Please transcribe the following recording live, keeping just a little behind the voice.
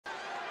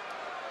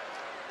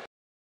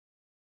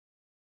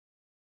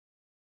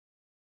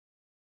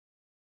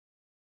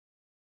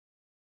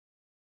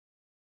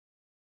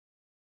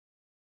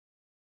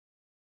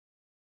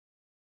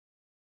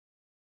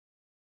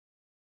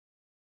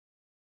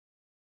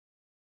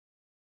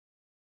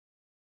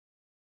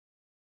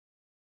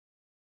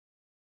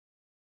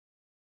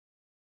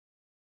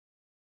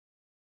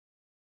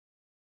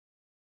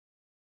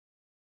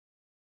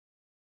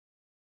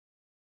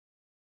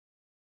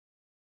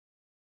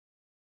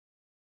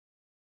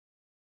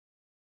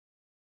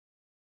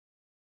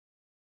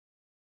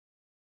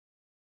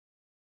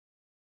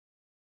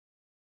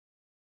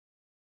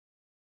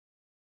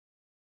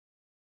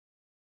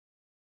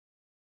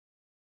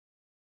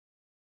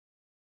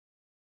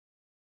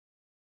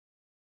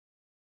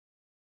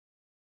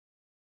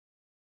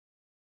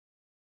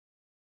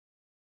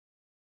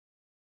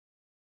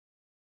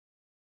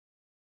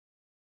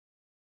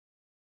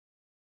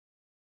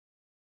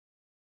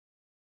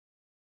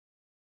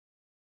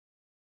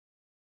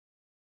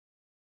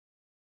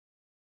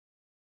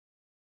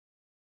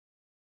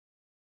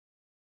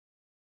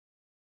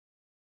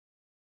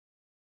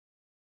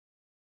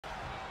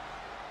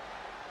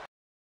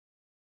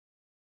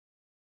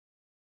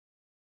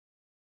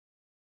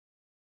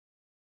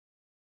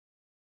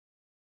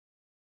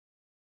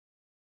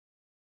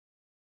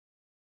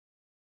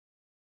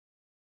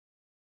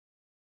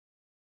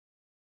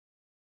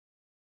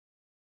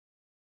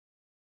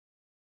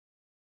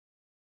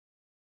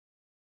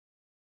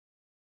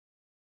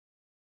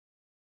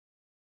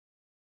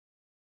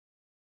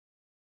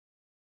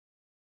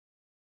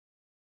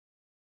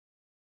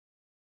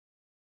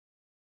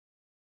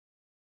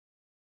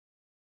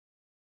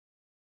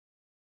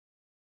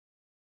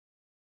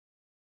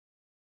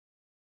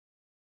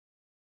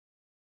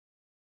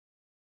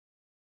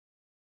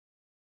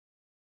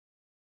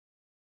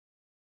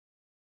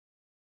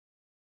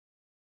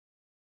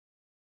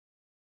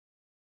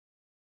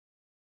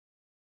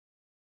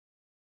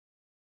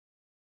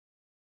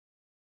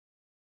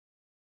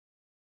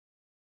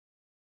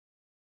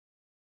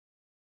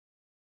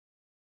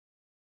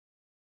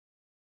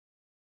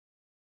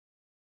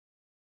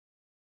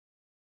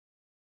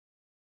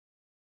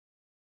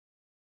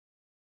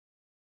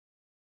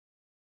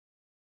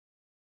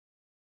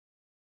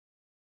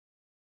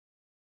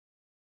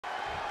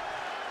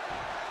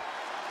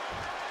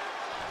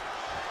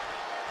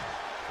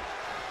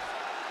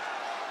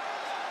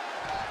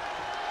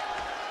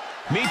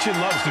Michin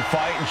loves to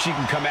fight, and she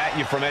can come at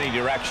you from any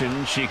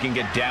direction. She can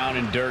get down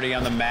and dirty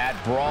on the mat,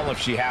 brawl if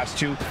she has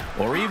to,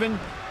 or even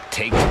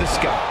take to the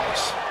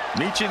skies.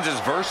 Michin's as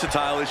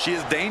versatile as she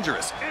is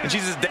dangerous. And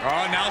she's as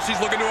now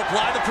she's looking to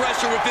apply the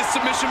pressure with this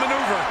submission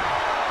maneuver.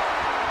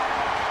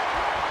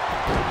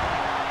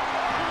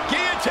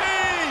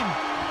 Guillotine!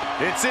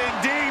 It's in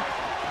deep.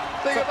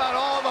 Think about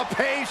all the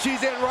pain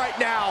she's in right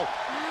now.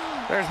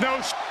 There's no...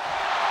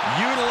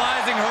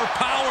 Utilizing her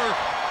power.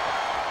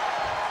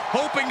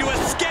 Hoping to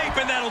escape,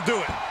 and that'll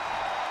do it.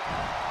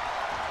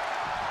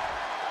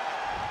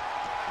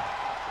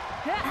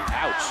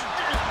 Ouch.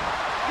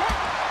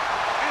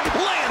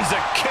 Lands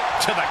a kick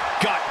to the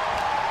gut.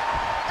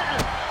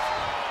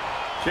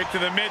 Kick to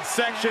the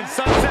midsection,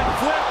 sunset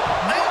flip.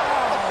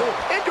 Oh,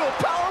 into a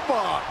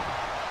powerbomb.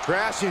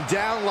 Crashing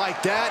down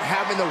like that,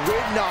 having the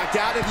wind knocked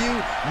out of you,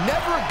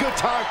 never a good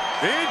time.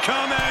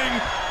 Incoming.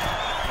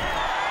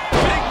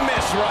 Big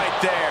miss right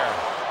there.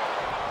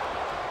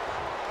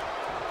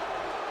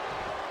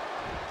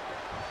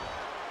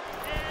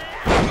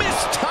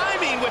 Missed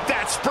timing with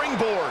that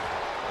springboard.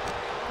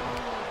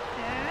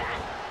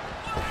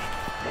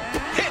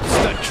 Hits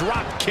the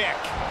drop kick.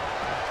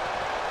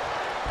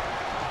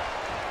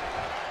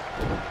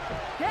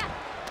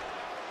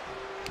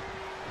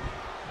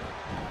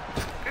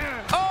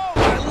 Oh,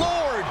 my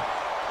Lord.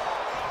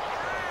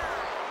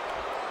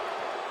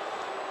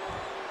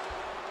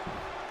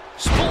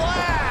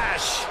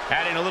 Splash!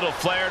 Adding a little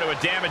flair to a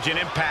damage and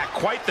impact.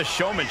 Quite the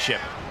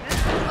showmanship.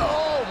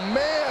 Oh,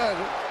 man.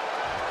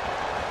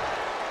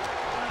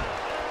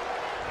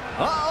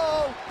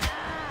 Uh-oh.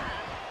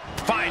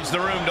 Finds the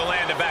room to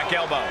land a back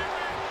elbow.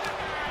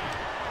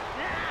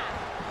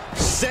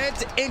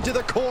 Sent into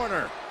the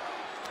corner.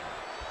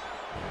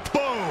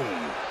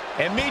 Boom!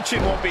 And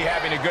Michin won't be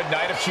having a good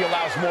night if she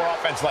allows more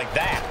offense like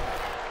that.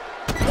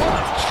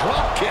 What a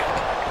drop kick.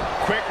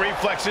 Quick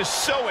reflex is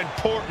so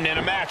important in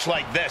a match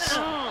like this.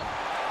 Oh,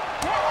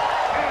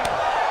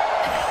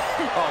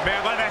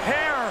 man, by the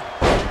hair.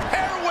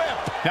 Hair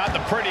whip! Not the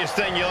prettiest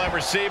thing you'll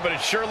ever see, but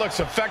it sure looks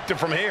effective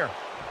from here.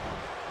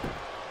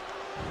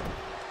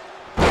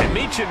 And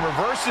Michin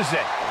reverses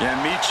it. Yeah,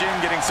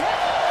 Michin getting some...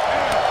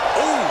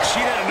 Oh, she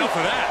had enough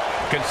of that.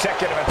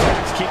 Consecutive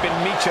attacks keeping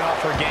Michin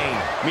off her game.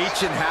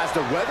 Michin has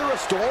to weather a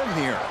storm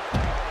here.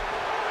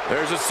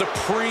 There's a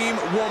supreme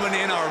woman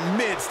in our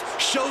midst.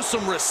 Show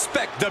some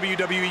respect,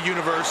 WWE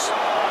Universe.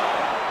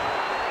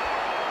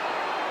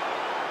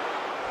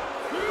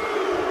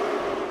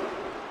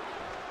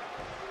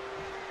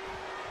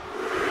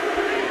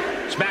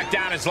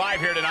 SmackDown is live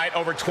here tonight,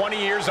 over 20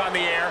 years on the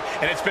air,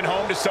 and it's been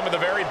home to some of the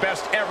very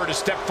best ever to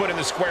step foot in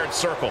the squared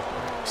circle.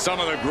 Some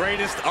of the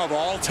greatest of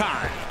all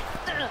time.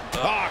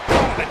 Ah,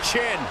 caught the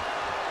chin.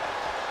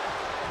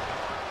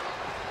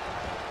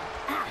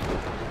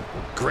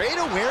 Great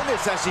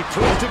awareness as she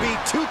proved to be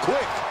too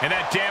quick. And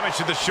that damage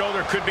to the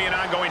shoulder could be an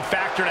ongoing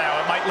factor now.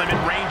 It might limit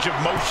range of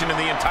motion in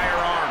the entire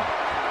arm.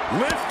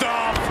 Lift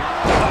off.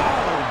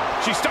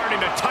 Oh, she's starting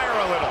to tire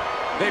a little.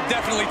 They've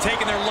definitely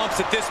taken their lumps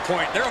at this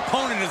point. Their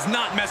opponent is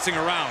not messing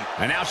around.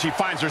 And now she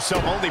finds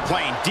herself only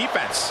playing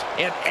defense.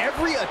 And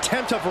every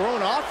attempt of her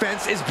own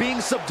offense is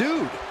being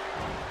subdued.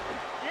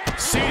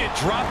 Seated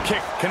drop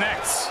kick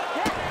connects.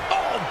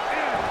 Oh!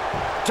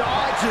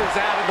 Dodges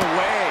out of the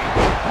way.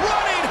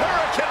 Running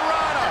Hurricane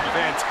Rana.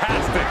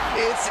 Fantastic.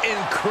 It's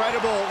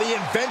incredible, the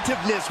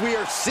inventiveness we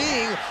are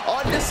seeing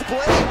on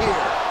display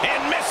here.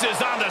 And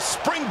misses on the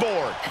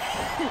springboard.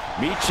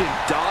 Michin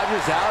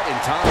dodges out in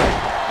time.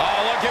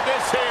 Oh, look at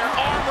this here.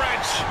 Arm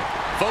wrench.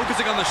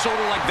 Focusing on the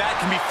shoulder like that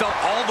can be felt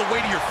all the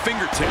way to your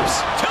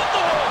fingertips.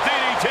 Tilt-the-world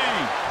DDT.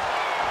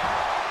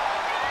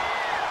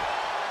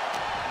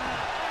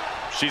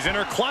 She's in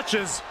her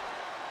clutches.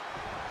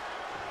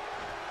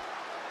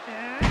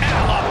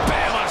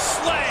 Alabama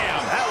slam.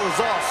 That was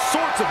all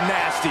sorts of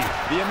nasty.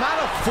 The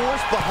amount of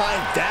force behind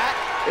that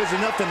is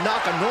enough to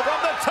knock a north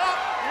on the top.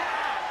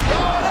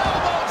 Oh, an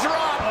elbow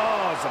drop.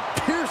 Oh, it's a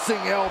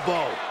piercing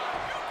elbow.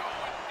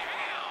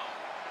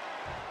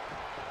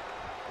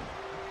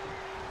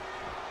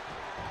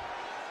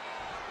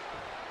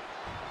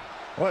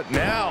 What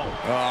now?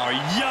 Oh,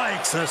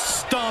 yikes. A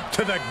stomp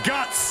to the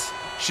guts.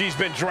 She's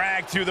been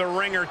dragged through the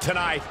ringer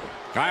tonight.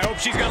 I hope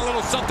she's got a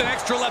little something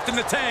extra left in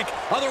the tank.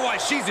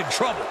 Otherwise, she's in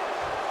trouble.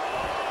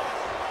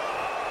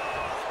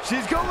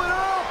 She's going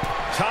up.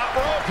 Top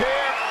rope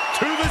here.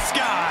 To the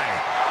sky.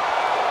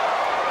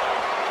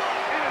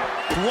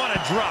 What a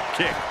drop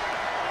kick.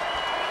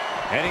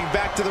 Heading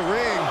back to the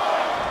ring.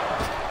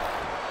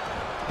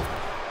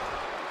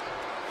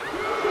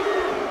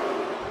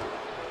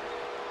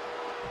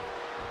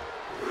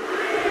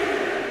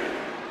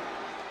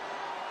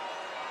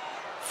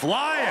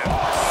 Flying.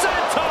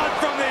 Senton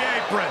from the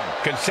apron.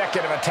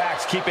 Consecutive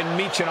attacks keeping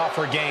Michin off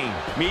her game.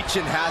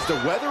 Michin has to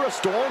weather a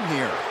storm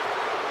here.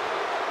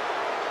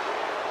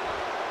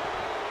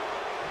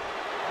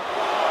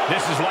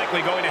 This is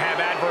likely going to have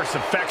adverse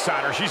effects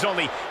on her. She's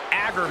only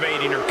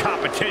aggravating her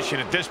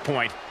competition at this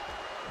point.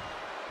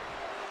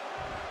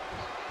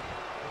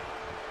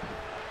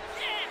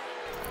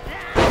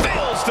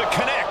 Fails to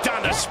connect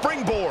on the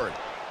springboard.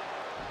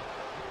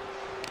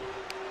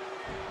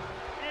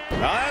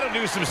 Now that'll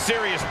do some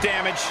serious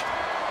damage.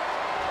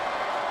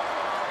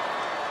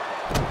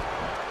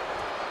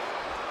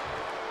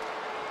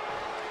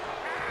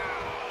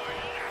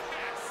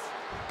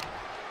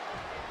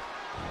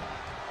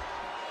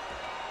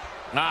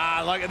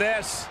 Ah, look at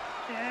this.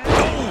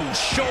 Oh,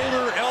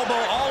 shoulder, elbow,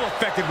 all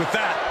affected with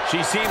that.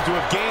 She seemed to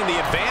have gained the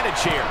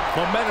advantage here.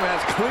 Momentum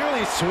has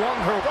clearly swung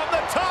her from the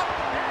top.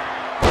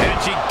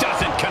 And she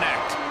doesn't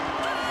connect.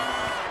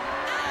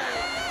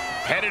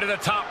 Headed to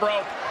the top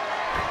rope.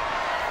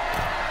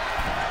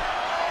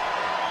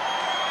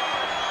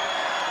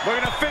 We're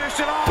gonna finish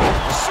it off.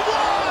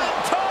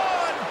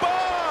 Swanton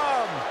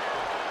bomb.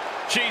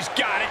 She's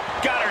got it.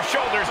 Got her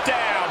shoulders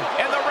down.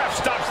 And the ref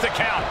stops the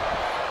count.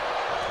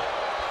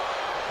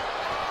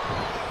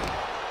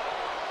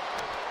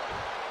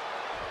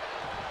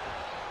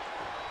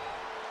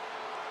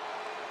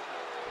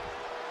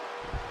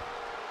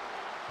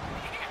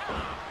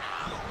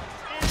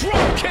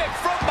 Drop kick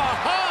from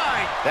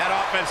behind. That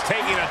offense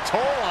taking a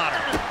toll on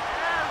her.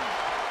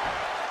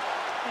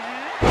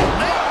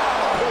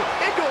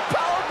 Into a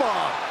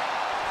powerbomb.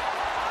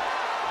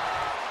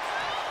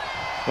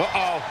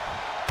 Uh-oh.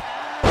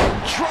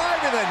 Drive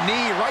to the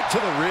knee, right to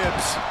the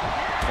ribs.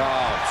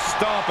 Oh,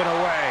 stomping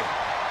away.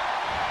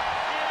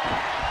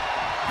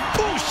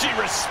 Ooh, she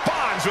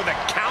responds with a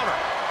counter.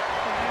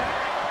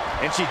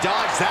 And she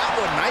dodged that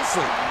one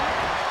nicely.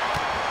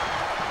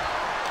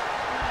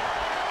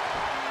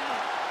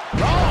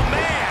 Oh,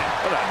 man.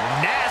 What a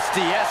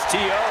nasty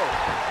STO.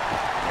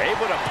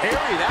 Able to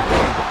parry that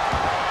one.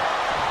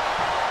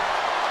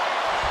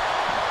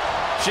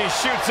 She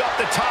shoots up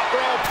the top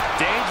rope.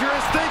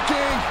 Dangerous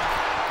thinking.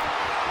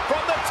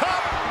 From the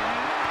top.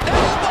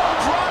 Elbow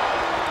drop.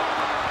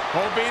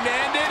 Hoping to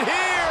end it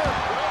here.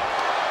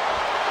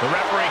 The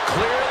referee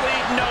clearly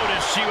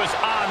noticed she was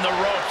on the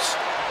ropes.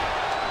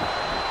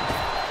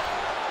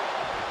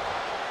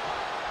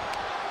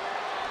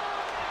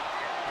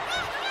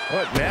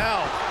 What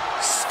now?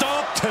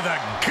 Stomp to the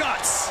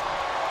guts.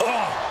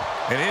 Oh,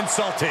 an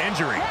insult to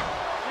injury.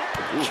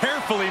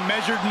 Carefully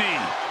measured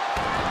knee.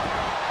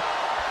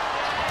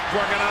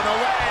 Working on the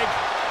leg.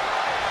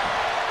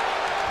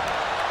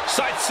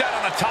 Sights set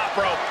on the top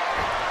rope.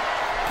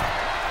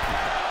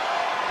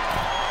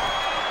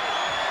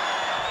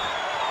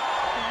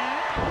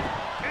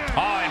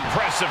 Oh,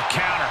 impressive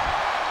counter.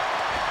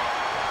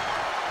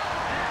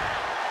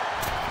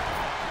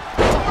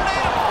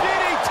 Tornado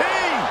DDT.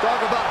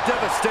 Talk about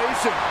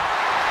devastation.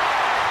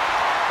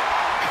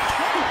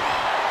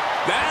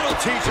 That'll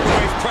teach her to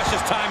waste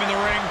precious time in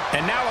the ring.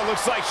 And now it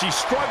looks like she's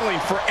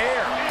struggling for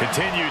air.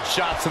 Continued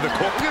shots to the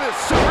core. Look at this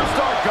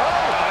superstar go.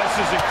 Oh,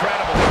 this is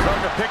incredible.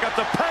 Starting to pick up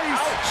the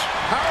pace. Ouch.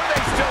 How are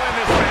they still in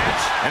this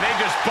match? And they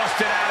just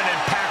busted out an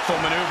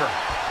impactful maneuver.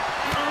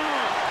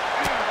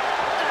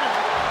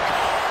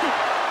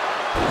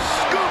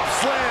 Scoop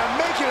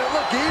slam, making it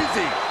look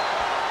easy.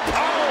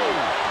 Oh!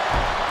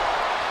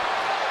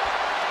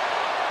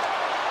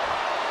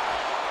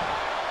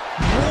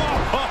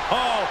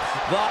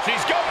 Whoa!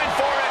 She's going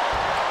for it.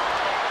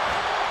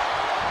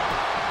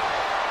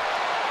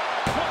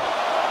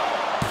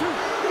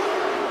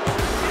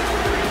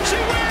 She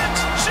wins!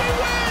 She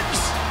wins!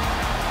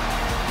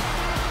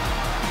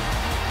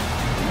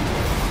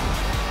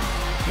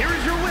 Here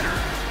is your winner.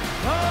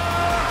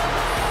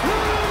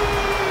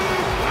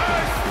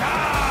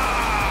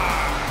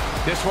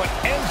 This one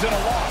ends in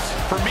a loss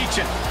for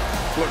Michin.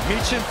 Look,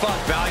 Michin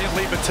fought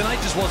valiantly, but tonight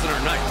just wasn't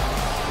her night.